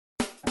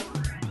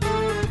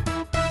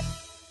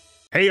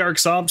Hey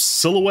Arxops,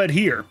 Silhouette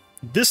here,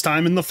 this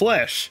time in the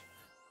flesh.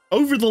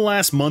 Over the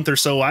last month or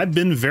so, I've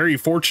been very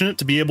fortunate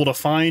to be able to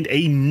find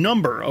a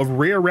number of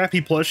rare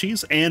Rappy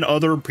plushies and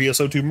other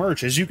PSO2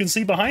 merch, as you can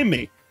see behind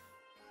me.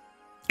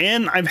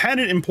 And I've had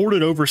it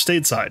imported over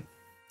stateside.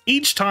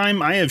 Each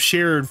time I have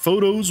shared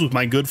photos with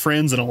my good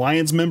friends and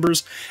Alliance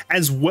members,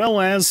 as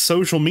well as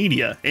social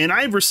media, and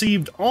I've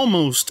received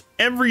almost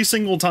every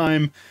single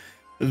time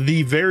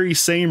the very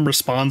same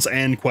response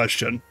and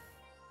question.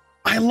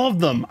 I love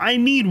them. I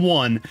need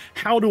one.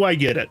 How do I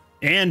get it?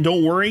 And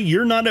don't worry,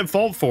 you're not at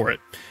fault for it.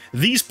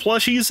 These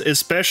plushies,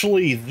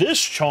 especially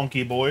this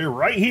chunky boy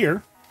right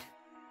here,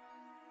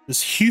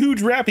 this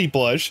huge Rappy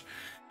plush,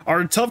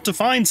 are tough to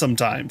find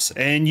sometimes.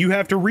 And you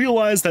have to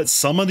realize that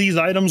some of these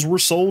items were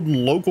sold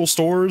in local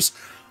stores,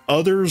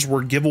 others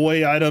were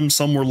giveaway items,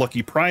 some were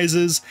lucky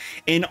prizes,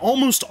 and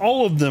almost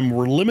all of them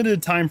were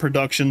limited time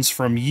productions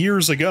from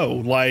years ago,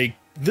 like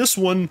this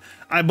one,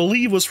 I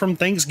believe, was from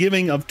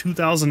Thanksgiving of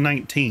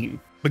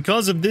 2019.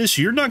 Because of this,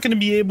 you're not going to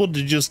be able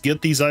to just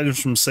get these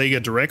items from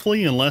Sega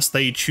directly unless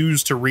they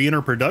choose to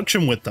re-enter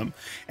production with them.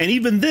 And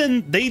even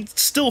then, they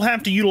still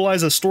have to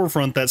utilize a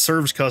storefront that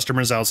serves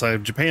customers outside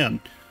of Japan.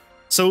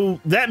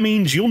 So that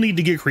means you'll need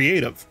to get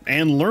creative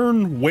and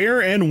learn where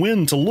and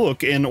when to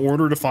look in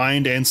order to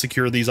find and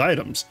secure these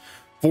items.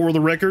 For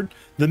the record,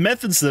 the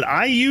methods that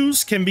I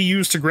use can be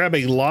used to grab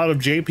a lot of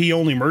JP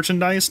only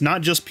merchandise, not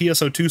just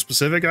PSO2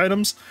 specific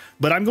items,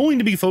 but I'm going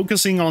to be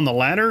focusing on the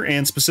latter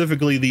and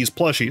specifically these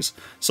plushies.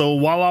 So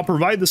while I'll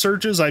provide the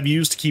searches I've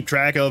used to keep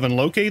track of and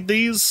locate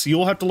these,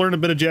 you'll have to learn a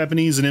bit of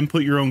Japanese and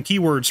input your own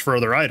keywords for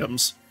other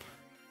items.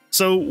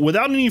 So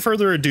without any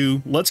further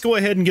ado, let's go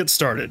ahead and get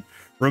started.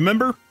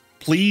 Remember,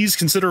 please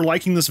consider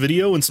liking this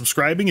video and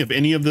subscribing if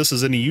any of this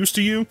is any use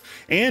to you,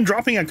 and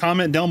dropping a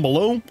comment down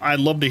below. I'd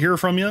love to hear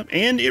from you,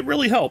 and it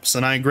really helps,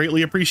 and I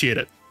greatly appreciate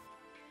it.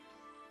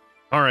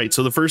 Alright,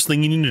 so the first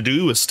thing you need to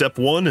do is step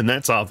one, and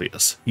that's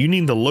obvious. You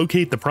need to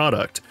locate the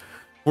product.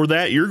 For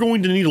that, you're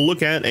going to need to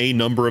look at a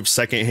number of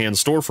secondhand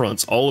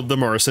storefronts. All of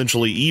them are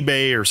essentially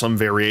eBay or some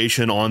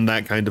variation on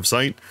that kind of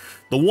site.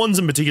 The ones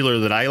in particular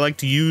that I like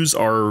to use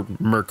are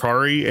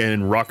Mercari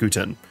and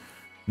Rakuten.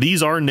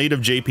 These are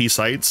native JP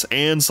sites,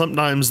 and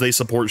sometimes they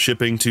support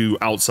shipping to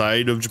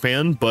outside of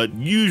Japan, but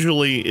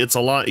usually it's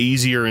a lot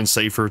easier and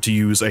safer to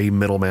use a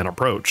middleman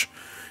approach.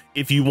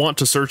 If you want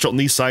to search on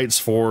these sites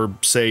for,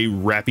 say,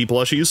 Rappy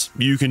plushies,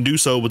 you can do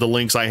so with the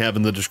links I have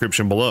in the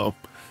description below.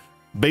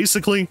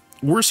 Basically,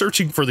 we're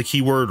searching for the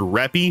keyword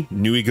Rappy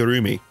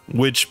Nuigurumi,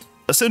 which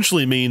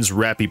essentially means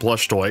Rappy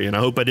plush toy, and I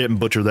hope I didn't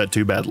butcher that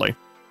too badly.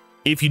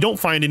 If you don't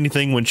find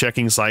anything when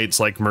checking sites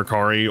like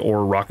Mercari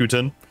or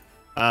Rakuten,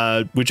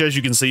 which, as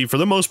you can see, for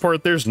the most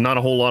part, there's not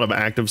a whole lot of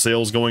active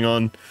sales going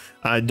on,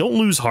 don't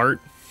lose heart.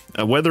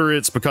 Whether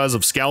it's because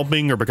of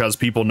scalping or because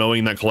people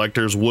knowing that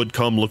collectors would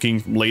come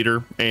looking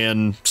later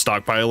and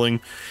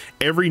stockpiling,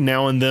 every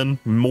now and then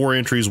more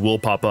entries will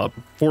pop up.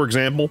 For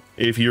example,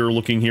 if you're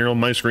looking here on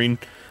my screen,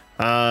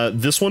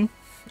 this one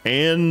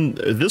and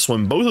this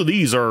one, both of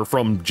these are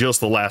from just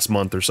the last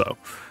month or so.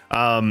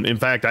 In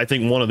fact, I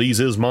think one of these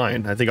is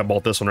mine. I think I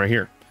bought this one right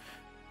here.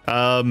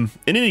 In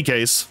any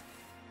case,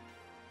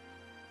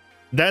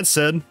 that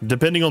said,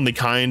 depending on the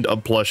kind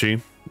of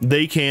plushie,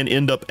 they can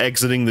end up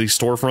exiting the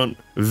storefront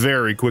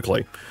very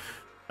quickly.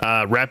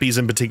 Rappies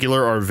in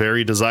particular are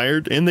very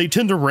desired, and they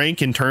tend to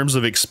rank in terms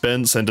of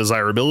expense and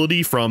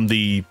desirability from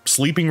the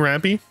sleeping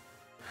Rappy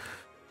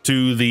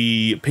to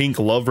the pink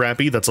love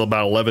Rappy, that's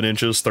about 11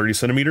 inches, 30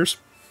 centimeters,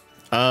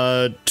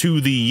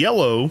 to the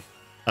yellow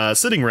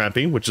sitting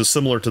Rappy, which is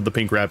similar to the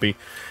pink Rappy.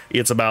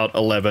 It's about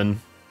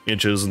 11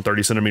 inches and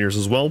 30 centimeters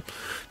as well,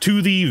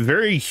 to the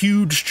very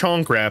huge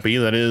chonk Rappy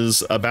that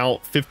is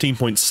about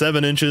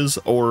 15.7 inches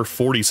or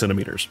 40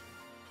 centimeters.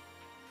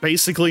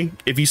 Basically,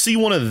 if you see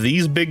one of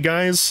these big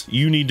guys,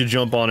 you need to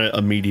jump on it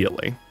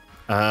immediately.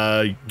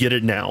 Get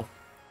it now.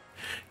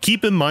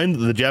 Keep in mind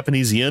that the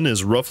Japanese yen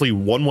is roughly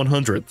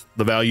 1/100th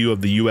the value of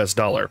the US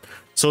dollar.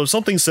 So if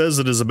something says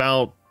it is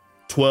about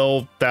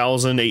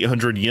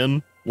 12,800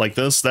 yen, like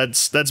this,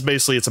 that's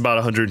basically, it's about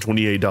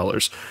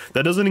 $128.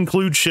 That doesn't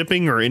include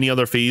shipping or any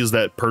other fees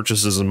that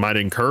purchases might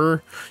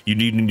incur. You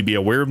need to be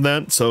aware of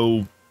that.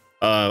 So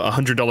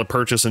 $100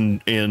 purchase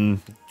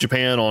in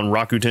Japan on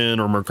Rakuten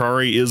or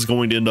Mercari is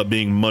going to end up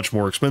being much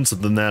more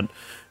expensive than that.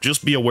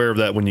 Just be aware of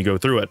that when you go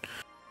through it.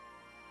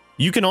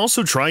 You can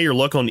also try your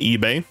luck on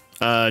eBay.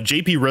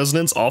 JP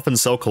residents often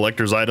sell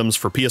collector's items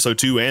for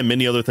PSO2 and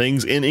many other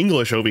things in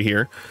English over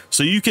here,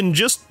 so you can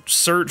just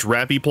search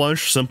Rappy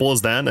Plush, simple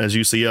as that. As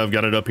you see, I've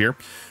got it up here,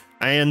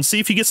 and see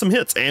if you get some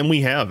hits, and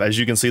we have. As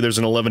you can see, there's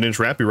an 11-inch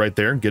Rappy right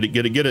there. Get it,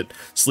 get it, get it.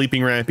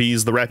 Sleeping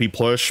Rappies, the Rappy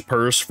Plush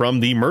purse from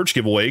the merch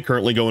giveaway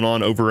currently going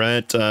on over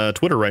at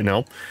Twitter right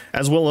now,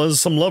 as well as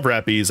some love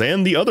Rappies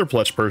and the other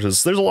plush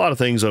purses. There's a lot of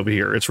things over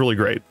here. It's really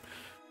great.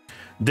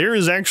 There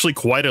is actually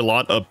quite a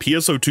lot of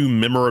PSO2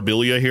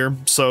 memorabilia here,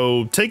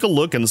 so take a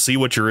look and see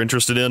what you're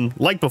interested in.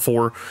 Like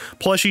before,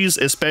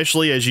 plushies,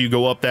 especially as you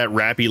go up that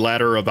Rappy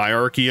ladder of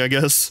hierarchy, I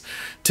guess,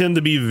 tend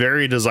to be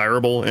very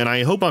desirable, and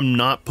I hope I'm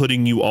not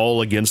putting you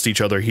all against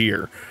each other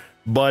here.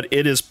 but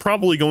it is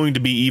probably going to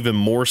be even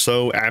more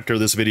so after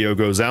this video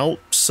goes out.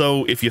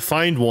 So if you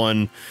find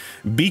one,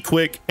 be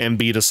quick and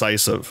be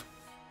decisive.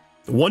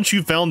 Once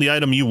you've found the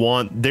item you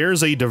want,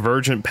 there's a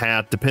divergent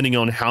path depending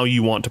on how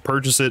you want to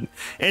purchase it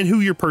and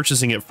who you're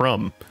purchasing it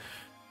from.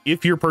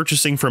 If you're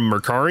purchasing from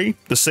Mercari,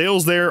 the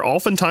sales there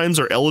oftentimes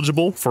are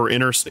eligible for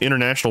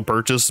international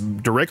purchase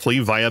directly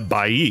via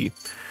Buyee.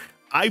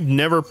 I've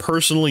never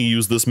personally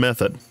used this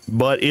method,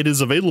 but it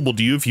is available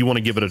to you if you want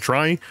to give it a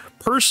try.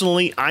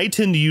 Personally, I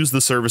tend to use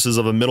the services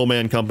of a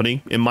middleman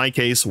company, in my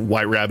case,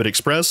 White Rabbit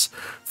Express,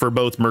 for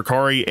both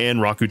Mercari and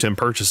Rakuten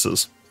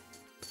purchases.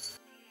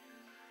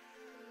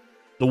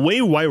 The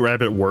way White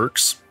Rabbit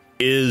works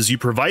is you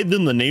provide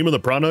them the name of the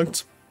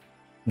product,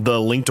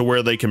 the link to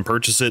where they can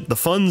purchase it, the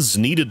funds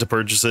needed to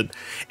purchase it,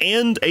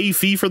 and a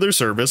fee for their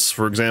service.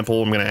 For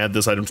example, I'm going to add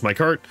this item to my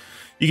cart.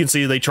 You can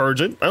see they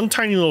charge it a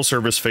tiny little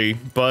service fee,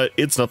 but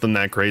it's nothing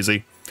that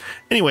crazy.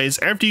 Anyways,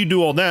 after you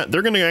do all that,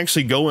 they're going to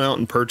actually go out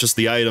and purchase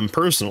the item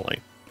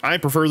personally. I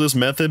prefer this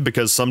method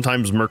because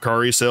sometimes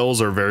Mercari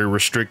sales are very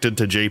restricted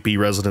to JP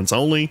residents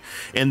only,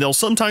 and they'll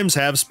sometimes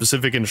have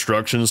specific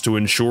instructions to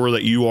ensure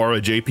that you are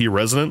a JP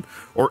resident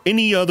or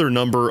any other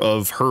number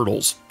of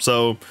hurdles.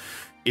 So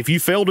if you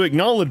fail to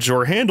acknowledge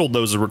or handle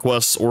those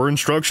requests or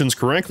instructions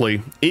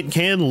correctly, it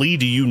can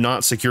lead to you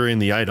not securing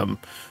the item.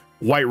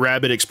 White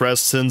Rabbit Express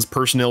sends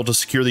personnel to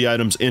secure the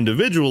items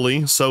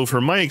individually, so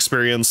from my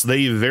experience,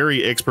 they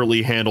very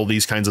expertly handle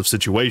these kinds of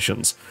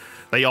situations.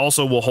 They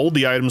also will hold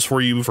the items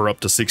for you for up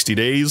to 60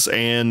 days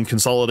and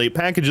consolidate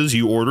packages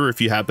you order if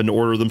you happen to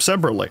order them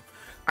separately.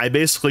 I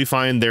basically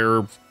find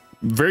they're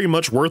very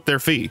much worth their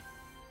fee.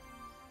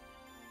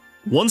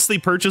 Once they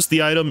purchase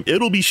the item,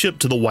 it'll be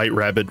shipped to the White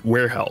Rabbit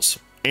warehouse,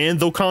 and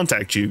they'll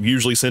contact you,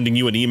 usually sending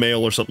you an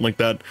email or something like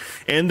that,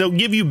 and they'll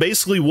give you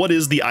basically what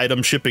is the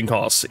item shipping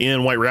costs.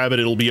 In White Rabbit,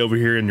 it'll be over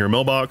here in your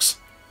mailbox.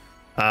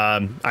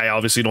 I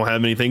obviously don't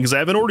have anything because I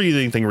haven't ordered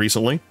anything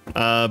recently,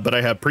 but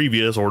I have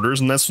previous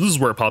orders, and this is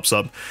where it pops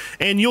up.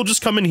 And you'll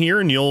just come in here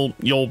and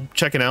you'll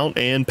check it out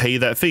and pay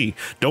that fee.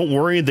 Don't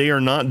worry, they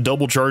are not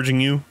double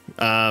charging you.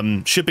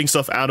 Shipping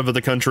stuff out of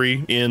the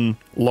country in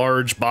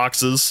large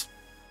boxes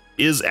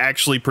is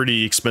actually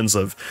pretty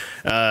expensive.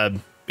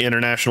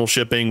 International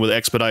shipping with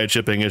expedited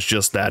shipping is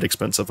just that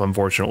expensive,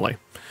 unfortunately.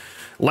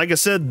 Like I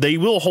said, they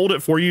will hold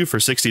it for you for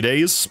 60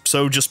 days,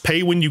 so just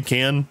pay when you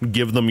can,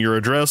 give them your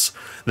address.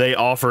 They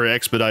offer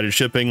expedited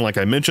shipping, like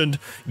I mentioned.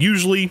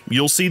 Usually,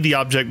 you'll see the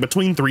object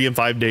between 3 and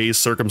 5 days,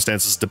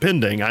 circumstances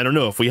depending. I don't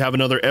know, if we have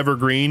another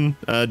evergreen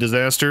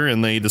disaster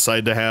and they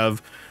decide to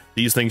have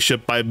these things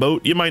shipped by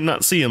boat, you might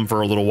not see them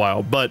for a little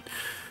while, but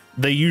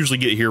they usually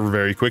get here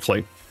very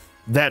quickly.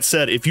 That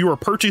said, if you are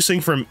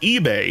purchasing from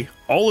eBay,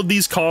 all of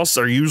these costs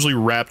are usually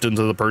wrapped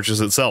into the purchase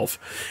itself,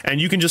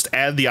 and you can just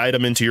add the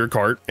item into your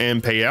cart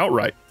and pay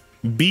outright.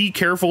 Be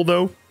careful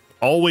though,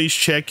 always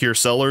check your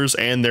sellers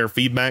and their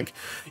feedback.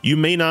 You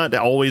may not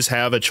always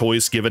have a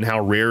choice given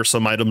how rare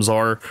some items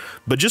are,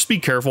 but just be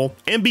careful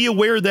and be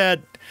aware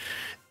that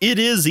it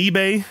is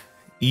eBay.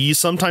 You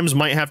sometimes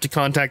might have to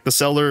contact the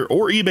seller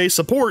or eBay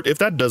support if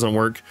that doesn't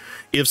work,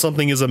 if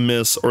something is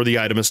amiss or the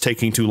item is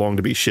taking too long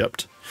to be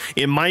shipped.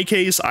 In my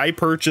case, I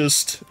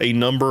purchased a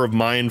number of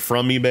mine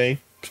from eBay,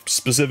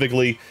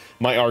 specifically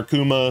my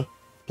Arkuma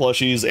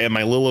plushies and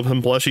my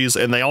Lilipin plushies,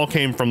 and they all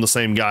came from the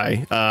same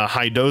guy,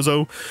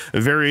 Hidozo,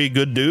 a very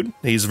good dude.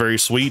 He's very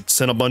sweet,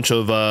 sent a bunch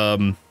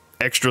of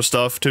extra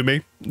stuff to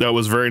me. That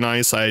was very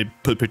nice. I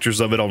put pictures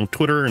of it on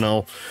Twitter, and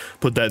I'll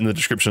put that in the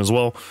description as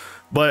well.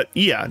 But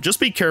yeah, just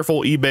be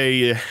careful.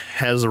 eBay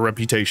has a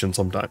reputation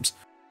sometimes.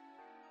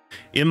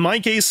 In my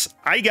case,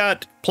 I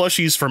got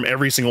plushies from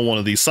every single one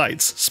of these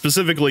sites.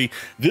 Specifically,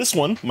 this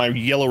one, my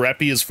yellow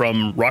Rappy, is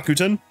from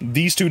Rakuten.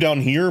 These two down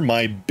here,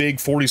 my big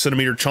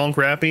 40cm chonk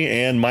Rappy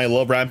and my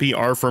love Rappy,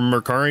 are from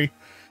Mercari.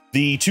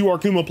 The two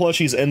Arkuma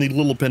plushies and the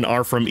Lilipin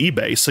are from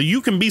eBay. So you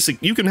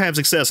can have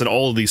success at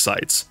all of these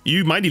sites.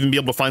 You might even be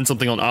able to find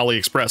something on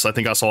AliExpress. I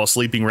think I saw a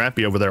sleeping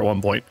Rappy over there at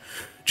one point.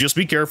 Just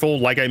be careful.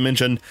 Like I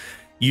mentioned,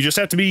 you just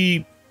have to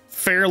be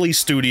fairly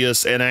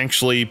studious and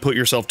actually put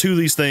yourself to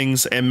these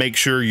things and make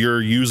sure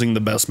you're using the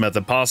best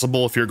method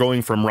possible. If you're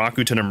going from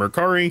Rakuten and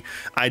Mercari,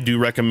 I do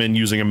recommend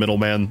using a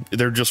middleman.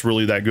 They're just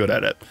really that good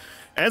at it.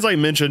 As I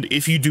mentioned,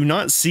 if you do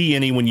not see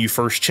any when you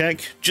first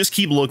check, just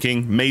keep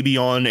looking, maybe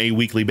on a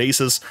weekly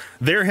basis.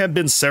 There have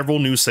been several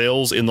new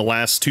sales in the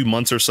last 2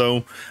 months or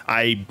so.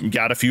 I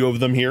got a few of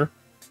them here.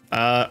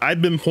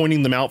 I've been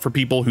pointing them out for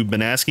people who've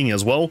been asking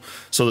as well,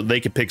 so that they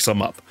could pick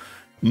some up.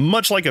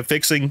 Much like a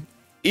fixing,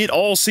 it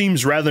all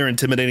seems rather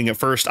intimidating at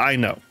first, I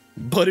know,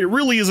 but it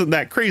really isn't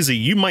that crazy.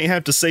 You might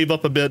have to save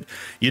up a bit.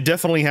 You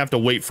definitely have to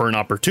wait for an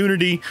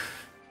opportunity.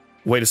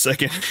 Wait a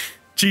second.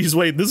 Geez,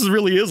 wait, this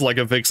really is like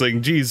a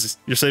fixing. Geez,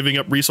 you're saving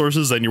up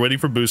resources and you're waiting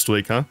for boost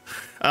week, huh?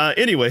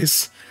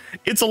 Anyways,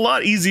 it's a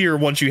lot easier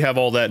once you have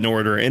all that in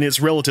order, and it's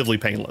relatively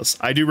painless.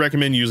 I do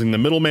recommend using the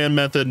middleman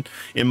method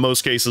in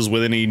most cases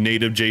with any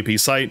native JP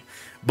site,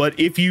 but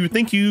if you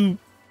think you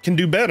can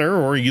do better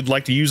or you'd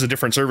like to use a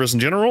different service in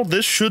general,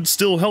 this should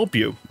still help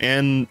you,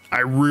 and I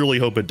really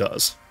hope it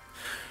does.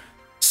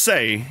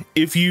 say,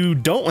 if you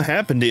don't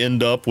happen to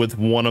end up with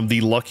one of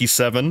the lucky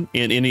 7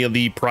 in any of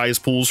the prize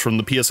pools from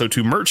the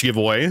PSO2 merch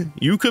giveaway,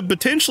 you could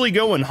potentially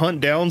go and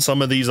hunt down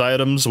some of these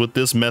items with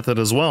this method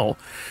as well.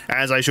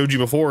 As I showed you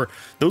before,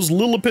 those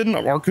Lilliput,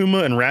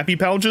 Arkuma, and Rappy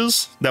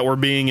pouches that were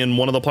being in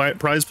one of the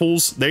prize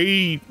pools,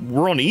 they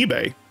were on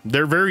eBay.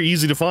 They're very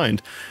easy to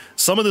find.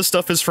 Some of this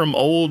stuff is from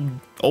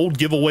old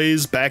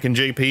giveaways back in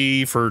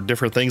JP for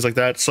different things like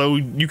that, so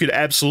you could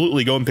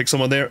absolutely go and pick some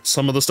of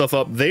the stuff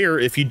up there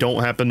if you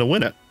don't happen to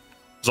win it.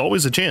 There's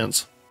always a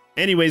chance.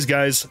 Anyways,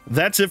 guys,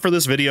 that's it for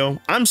this video.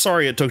 I'm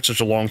sorry it took such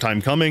a long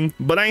time coming,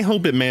 but I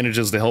hope it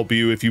manages to help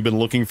you if you've been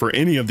looking for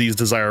any of these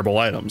desirable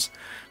items.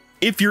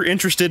 If you're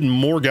interested in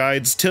more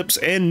guides, tips,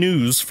 and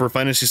news for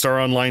Phantasy Star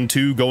Online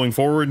 2 going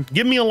forward,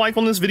 give me a like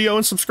on this video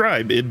and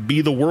subscribe. It'd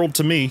be the world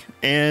to me.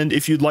 And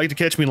if you'd like to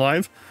catch me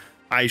live,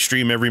 I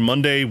stream every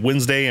Monday,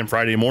 Wednesday, and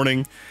Friday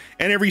morning,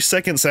 and every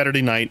second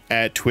Saturday night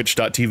at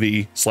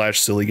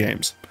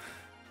twitch.tv/sillygames.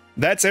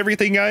 That's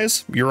everything,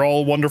 guys. You're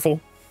all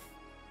wonderful.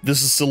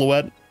 This is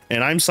Silhouette,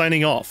 and I'm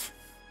signing off.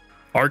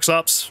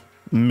 Arxops,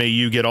 may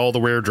you get all the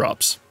rare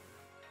drops.